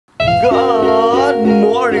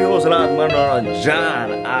Aaron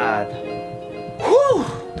John at whew,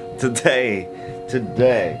 today,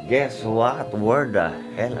 guess what? Where the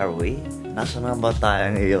hell are we? Nasaan na ba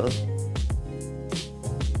tayo ngayon?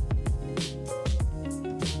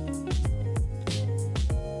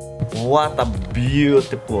 What a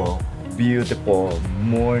beautiful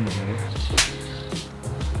morning.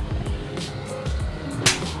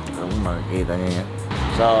 Makikita niyo yan.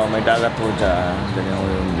 So, may dagat po dyan. Ganyan ko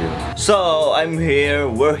yung view. So,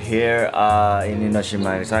 we're here in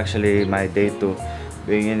Enoshima. It's actually my day 2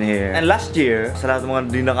 being in here. And last year, sa lahat ng mga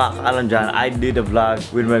di nakakaalam dyan, I did a vlog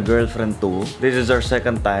with my girlfriend too. This is our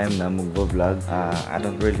second time na magbo-vlog. I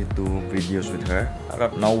don't really do videos with her. I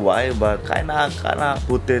don't know why, but kinda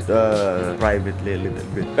put it privately a little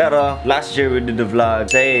bit. Pero last year we did the vlog.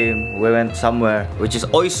 Same, we went somewhere, which is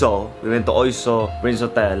Oiso. We went to Oiso Prince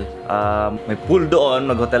Hotel. May pool doon,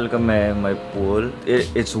 nag-hotel kami, may pool.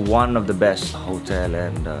 It's one of the best hotel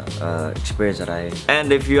and experience that I. And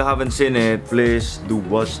if you haven't seen it, please do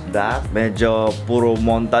watch that. Medyo puro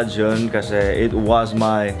montage yun kasi it was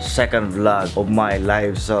my second vlog of my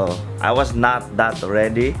life. So I was not that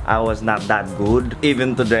ready. I was not that good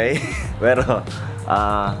even today. Pero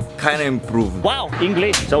kind of improved. Wow,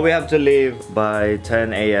 English. So we have to leave by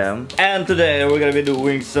 10 a.m. And today we're gonna be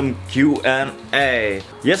doing some Q&A.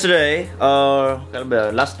 Yesterday, or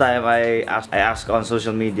last time, I asked on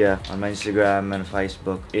social media, on my Instagram and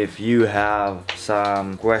Facebook, if you have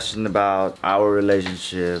some question about our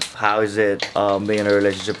relationship. How is it being in a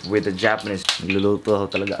relationship with a Japanese? Nagluluto ako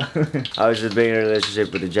talaga. How is it being in a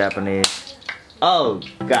relationship with a Japanese? Oh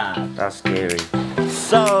God, that's scary.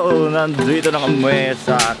 So, nandito na kami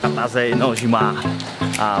sa Katase Enoshima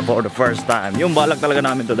for the first time. Yung balak talaga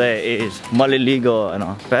namin today is maliligo,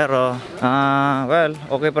 ano. Pero, well,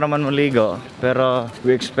 okay pa naman maligo. Pero,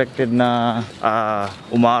 we expected na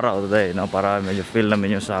umaraw today, no? Para medyo feel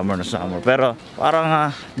namin yung summer na summer. Pero, parang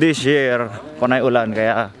this year, panay ulan.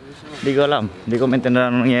 Kaya, di ko alam. Di ko maintindihan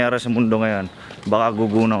ang nangyayari sa mundo ngayon. Baka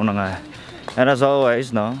gugunaw na nga. And as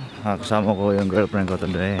always, no? Kasama ko yung girlfriend ko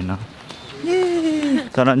today, no?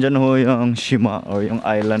 So nandyan ho yung Shima or yung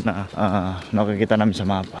island na nakikita namin sa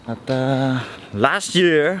mapa. At last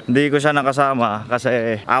year, hindi ko siya nakasama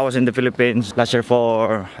kasi I was in the Philippines last year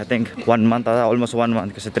for I think 1 month, almost 1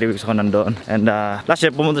 month kasi 3 weeks ako nandoon. And last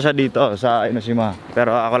year pumunta siya dito sa Enoshima.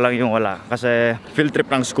 Pero ako lang yung wala kasi field trip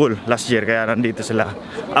ng school last year kaya nandito sila.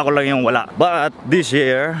 Ako lang yung wala. But this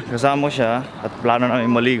year, kasama siya at plano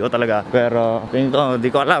namin maligo talaga. Pero tingin ko, di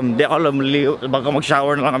ko alam maligo. Baka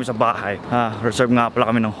mag-shower na lang kami sa bahay. Reserve nga pala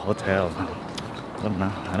kami ng hotel. Alam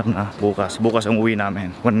na. Bukas ang uwi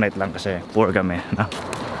namin. 1 night lang kasi poor kami.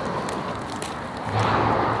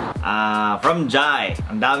 From Jai.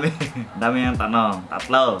 Ang dami yung tanong. 3.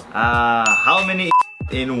 How many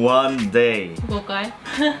in 1 day? 5 回?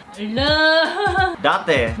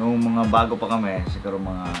 Dati, nung mga bago pa kami, siguro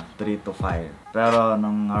mga 3 to 5. Pero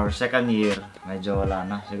nung our second year, medyo wala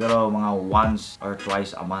na. Siguro mga once or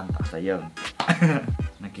twice a month. Basta yun.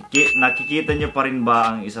 Nakikita niyo pa rin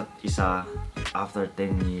ba ang isa't isa after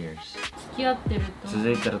 10 years? 付き合ってると続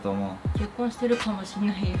いてると思う。結婚してるかもしれ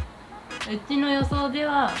ないよ。うちの予想で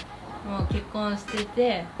はもう結婚して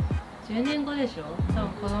て10年後でしょ。多分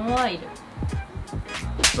子供はいる。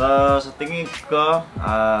So sa tingin ko,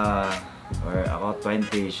 or ako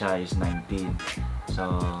 20, siya is 19. So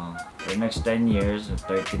for the next 10 years,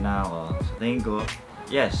 30 na ako. Sa tingin ko,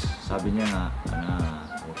 yes, sabi niya nga,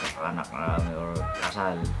 anak or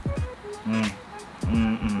kasal.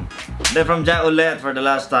 Then from Jai ulit for the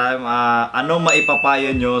last time, ano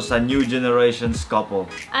maipapayo nyo sa new generation's couple?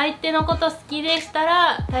 相手のこと好きでした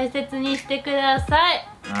ら大切にしてください。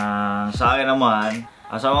Sa akin naman,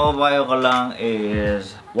 sa mapapayo ko lang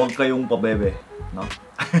is huwag kayong pabebe, no?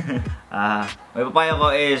 May papayo ko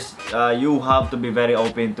is you have to be very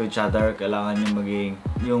open to each other. Kailangan nyo maging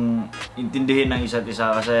yung intindihin ng isa't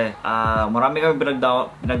isa kasi marami kami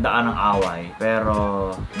pinagdaan ng away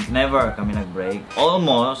pero never kami nag-break.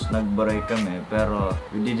 Almost nag-break kami pero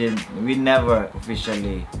we never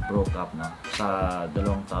officially broke up na sa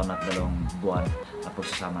 2 taon at 2 buwan na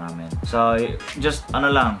pagsasama namin. So just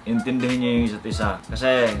intindihin nyo yung isa't isa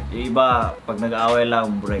kasi yung iba pag nag-away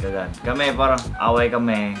lang break agad. Kami parang away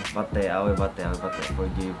kami away bate,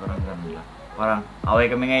 forgive, parang ganun lang. Parang away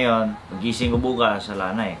kami ngayon, magising ko bukas, wala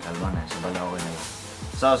na kalma na, sabala ako na yun.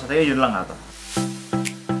 So sa tayo yun lang ata.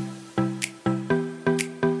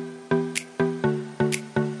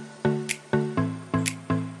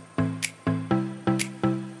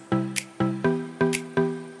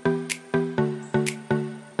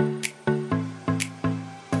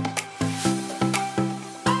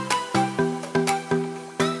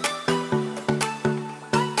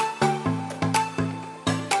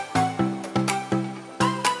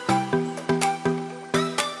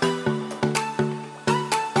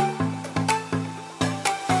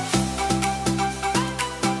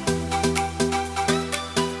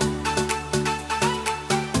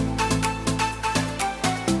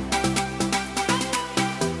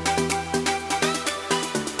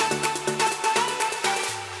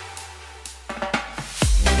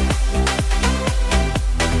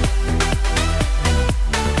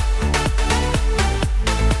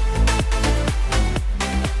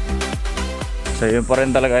 So yun pa rin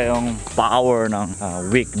talaga yung power ng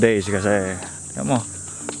weekdays kasi alam mo,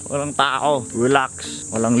 walang tao, relax,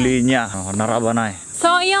 walang linya, narabanay.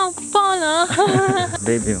 Sayang pa na.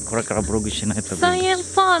 Baby, korekara-burugi siya na ito. Sayang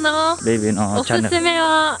pa na. Baby, no, channel. おすすめ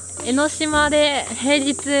は江ノ島で平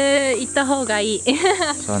日行った方がいい。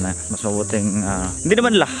 So na, mas mabuting hindi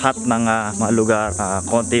naman lahat ng mga lugar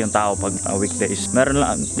konti yung tao pag weekdays. Meron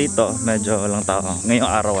lang dito, medyo walang tao. Ngayong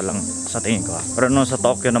araw walang sa tingin ko. Pero nung sa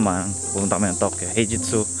Tokyo naman, pumunta kami ng Tokyo.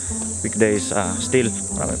 Heijitsu, weekdays, still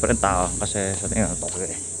marami pa rin tao kasi sa tingin ko Tokyo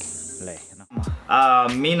eh.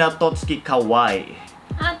 Minatotsuki Kawaii.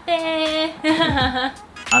 Ate.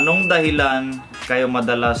 Anong dahilan kayo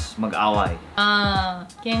madalas mag-away?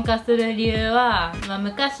 喧嘩する理由は、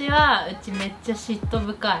昔はうちめっちゃ嫉妬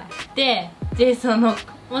深い。で、ジェイソンの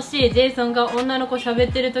もしジェイソンが女の子喋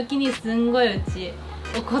ってる時にすんごいうち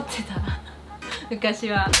怒ってた。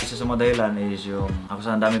昔は。Isa sa mga dahilan is yung ako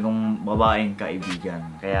sa dami kong babaeng kaibigan.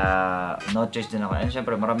 Kaya no choice din ako. And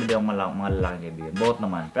syempre marami din akong mga lalaking kaibigan. Both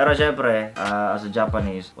naman. Pero syempre, as a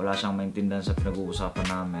Japanese, wala siyang maintindihan sa pinag-uusapan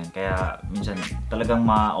namin. Kaya minsan talagang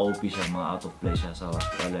ma-OP siya, ma-out of place siya. So,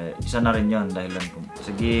 wala, isa na rin yun dahilan ko.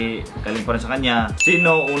 Sige, kaling pa rin sa kanya.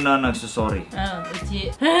 Sino una nagsusorry? う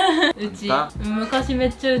ち。うち。昔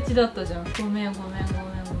めっちゃうちだったじゃん。ごめんごめんご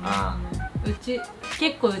めんごめん。うち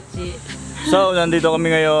結構うち。 So, nandito kami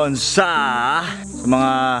ngayon sa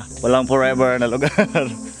mga walang forever na lugar.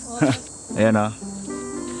 Ayan o.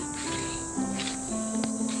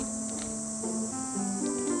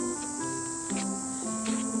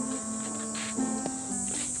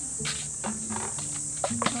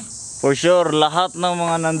 For sure, lahat ng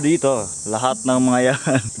mga nandito, lahat ng mga yan,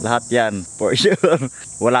 lahat yan, for sure,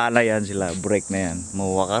 wala na yan sila, break na yan.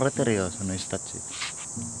 Mawakareteryo sa no istachi.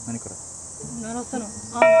 Ano ko? 鳴らしたの。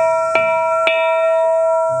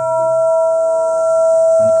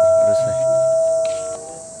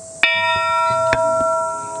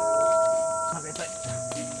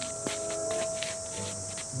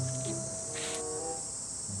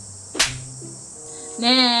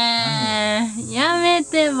ねえ、やめ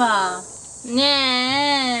てば。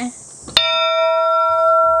ねえ。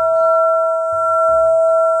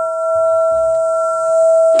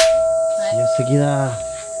強すぎだ。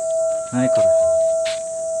何これ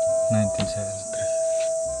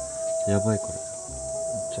 1973 やばいこれめっ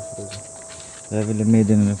ちゃ古いじゃん Heavily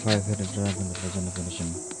made in the fire-headed dragon the legend of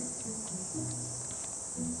Hiroshima.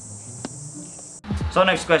 So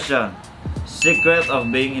next question. Secret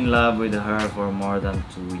of being in love with her for more than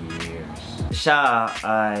 2 years. Siya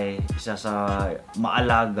ay isa sa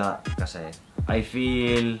maalaga kasi I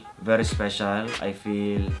feel very special. I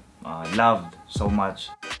feel loved so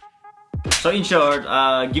much. So in short,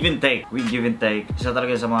 give and take. We give and take. Isa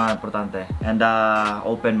talaga sa mga importante. And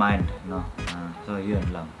open mind, no? So yun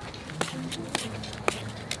lang.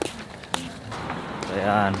 So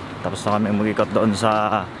yan. Tapos na kami mag-ikot doon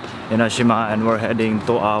sa Enoshima and we're heading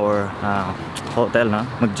to our hotel na.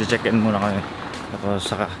 Mag-check-in muna kami. Tapos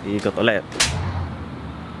saka iikot ulit.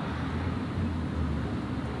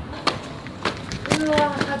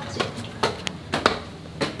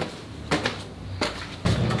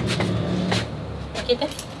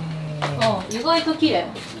 Oh, 意外と綺麗。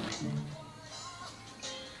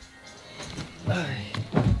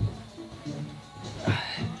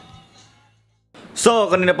So,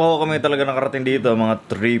 kanina pa ho kami talaga nakarating dito, mga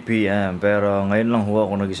 3 PM. Pero ngayon lang ho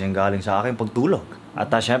ako nagising galing sa aking pagtulog. At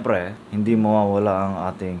syempre, hindi mawawala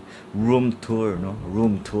ang ating room tour, no?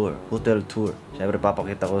 Room tour, hotel tour. Syempre,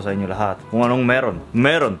 papakita ko sa inyo lahat kung anong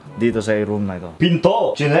meron dito sa room na ito.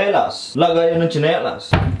 Pinto, tsinelas, lagayan ng tsinelas.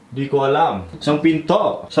 Di ko alam. Isang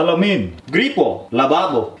pinto, salamin, gripo,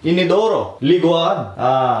 lababo, inidoro, liguan,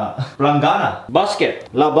 planggana, basket,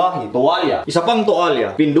 labahi, tuwalya, isa pang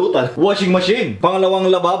tuwalya, pindutan, washing machine, pangalawang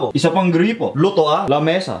lababo, isa pang gripo, lutoa,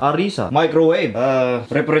 lamesa, arisa, microwave,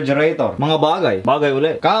 refrigerator, mga bagay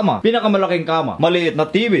ulit, kama, pinakamalaking kama, maliit na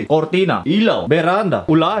TV, kortina, ilaw, beranda,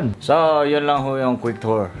 ulan. So, yun lang ho yung quick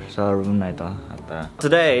tour sa room na ito.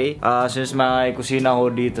 Today, since may kusina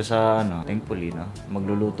ko dito sa, thankfully,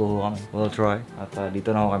 magluluto ko kami. We'll try. At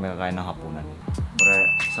dito na ho kami kakain ng hapunan. Pero,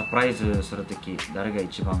 surpriseするとき、誰が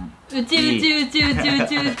一番うち本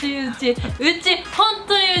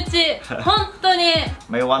当にうち本当に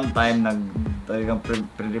May one time talagang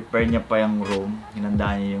pre-prepare niya pa yung room.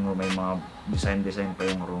 Hinandaan niya yung room. May mga design pa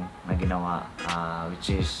yung room na ginawa. Which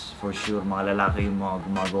is for sure mga lalaki yung mga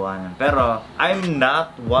gumagawa niyan. Pero I'm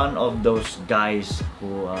not one of those guys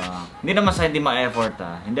who hindi naman sa hindi ma-effort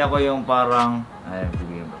Hindi ako yung parang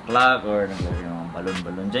bigyan ng clock or naglagay ng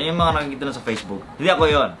balon-balon. Diyan yung mga nakikita na sa Facebook. Hindi ako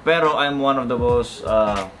yon. Pero I'm one of the most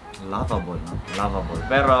lovable, no? Lovable.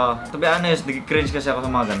 Pero, to be honest, nag-cringe kasi ako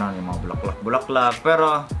sa mga ganon, yung mga bulaklak.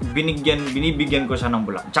 Pero, binibigyan ko siya ng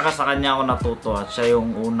bulak. Tsaka sa kanya ako natuto at siya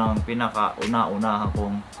yung unang una-unahan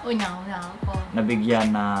kong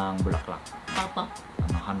nabigyan ng bulaklak. Papa.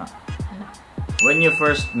 Hana. When you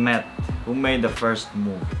first met, who made the first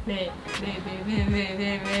move?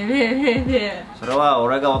 それは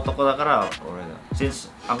俺が男だから俺が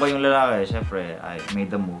Since ako yung lalaki, syempre I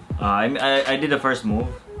made the move. I did the first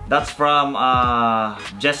move. That's from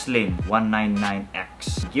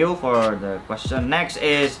Jesslyn199X. Thank you for the question. Next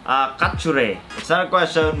is Katsure. It's not a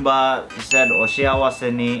question, but he said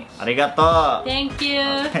Oshiawase ni arigato. Thank you.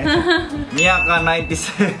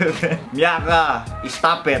 Miyaka97. Miyaka,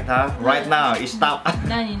 stop it, huh? Right now, stop.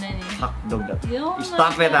 Nani? Hotdog that.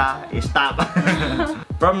 Stop it, huh? Stop.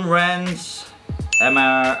 From Renz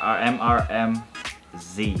MRMZ.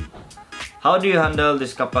 How do you handle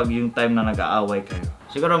this kapag yung time na nag-aaway kayo?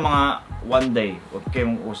 Siguro mga one day, huwag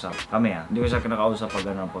kayong usap. Kami hindi ko siya kinakausap pag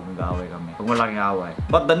nag-aaway kami. Pag malaking away.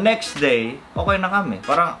 But the next day, okay na kami.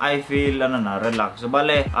 Parang I feel, relax. So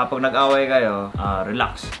bale, pag nag-aaway kayo,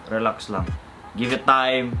 relax. Relax lang. Give it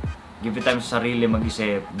time. Give it time sa sarili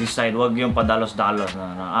mag-isip. Decide, wag yung padalos-dalos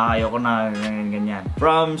na ayoko na, ganyan.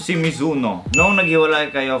 From si Mizuno. Noong naghiwalay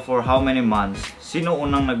kayo for how many months, sino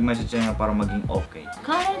unang nag-message niya para maging okay?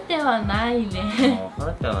 Karete wa nai ne.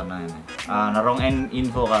 Karete wa nai ne. Narong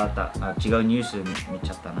info ka ata. Chigaw news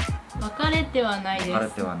michatta na. Wakarete wa nai desu.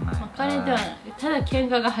 Wakarete wa nai. Wakarete wa tada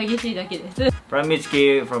kenka ga hagishii dake desu. From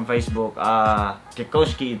Mitsuki from Facebook, 結婚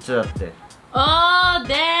式いつだって。Oh,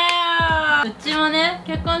 damn! うちもね、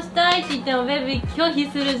結婚したいって言ってもベビー拒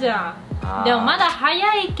否するじゃん。でもまだ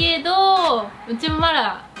早いけど、うちもま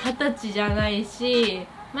だ20歳じゃないし、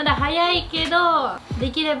まだ早いけど、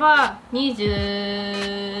できれば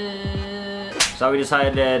20... So we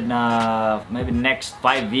decided na maybe next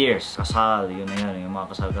 5 years, kasal, yun na yun, yung mga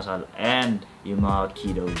kasal-kasal, and yung mga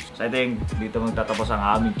kiddos. So I think dito magtatapos ang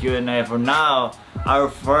aming Q&A for now. Our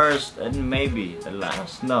first and maybe the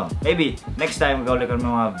last, no. Maybe next time gawin ko ng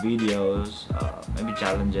mga videos, maybe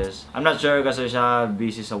challenges. I'm not sure kasi siya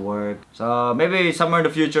busy sa work. So maybe somewhere in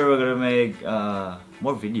the future we're gonna make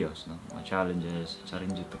more videos, no? Mga challenges,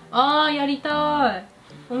 challenge ito. Yaritai!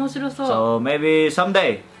 面白そう。 So maybe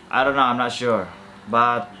someday. I don't know, I'm not sure.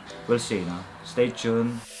 But we'll see, no? Stay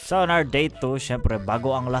tuned. So on our day 2, syempre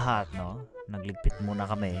bago ang lahat, no? Nagligpit muna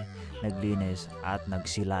kami, naglinis at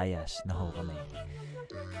nagsilayas na ho kami.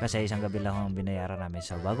 Kasi isang gabi lang ang binayaran namin.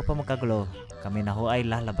 So bago pa magkagulo, kami na ho ay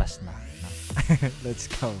lalabas na, no?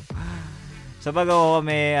 Let's go. So bago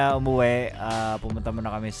kami umuwi, pumunta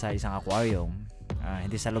muna kami sa isang aquarium.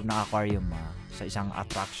 Hindi sa loob ng aquarium, sa isang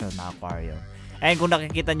attraction na aquarium. And kung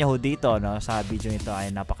nakikita nyo ho dito, no, sa video nito ay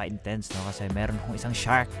napaka-intense, no, kasi meron hong isang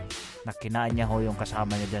shark na kinain niya ho yung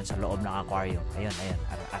kasama niya dyan sa loob ng aquarium. Ayun,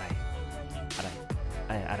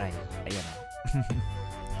 aray. Ayun.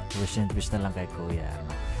 Wish na lang kay kuya.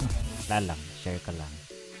 No? Lalang, share ka lang.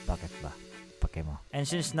 Bakit ba? Pake mo. And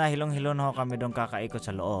since nahilong-hilo na ho kami doon kakaikot sa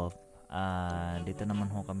loob, dito naman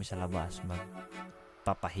ho kami sa labas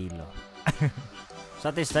magpapahilo. So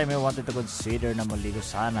at this time, I wanted to consider na maligo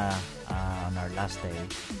sana on our last day.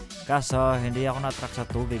 Kaso, hindi ako na-attract sa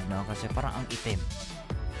tubig, no? Kasi parang ang itim.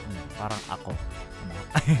 Parang ako. No?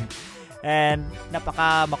 And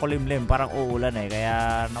napaka makulimlim, parang uulan eh.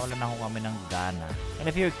 Kaya nawalan na ako kami ng gana. And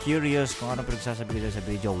if you're curious kung ano pinagsasabi ko sa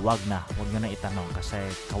video, wag nyo na itanong. Kasi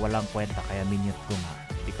kawalang kwenta, kaya minute ko nga.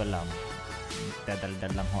 Hindi ko alam.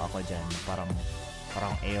 Dadaldal lang ho ako dyan. Parang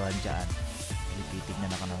ewan dyan. Titignan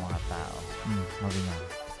ako ng mga tao. Magingan.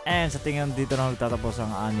 And sa tingin dito na magtatapos ang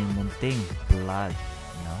aming munting vlog.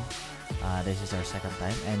 You know? This is our second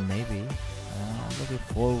time and maybe looking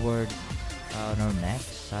forward on our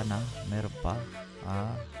next. Sana meron pa.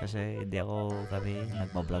 Kasi hindi kami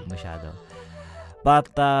nagbablog masyado. But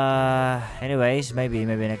anyways, maybe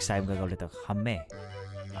next time gagawin ito ako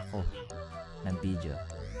ng video.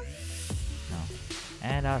 No?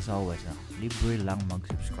 And as always, libre lang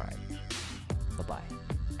mag-subscribe. Bye-bye.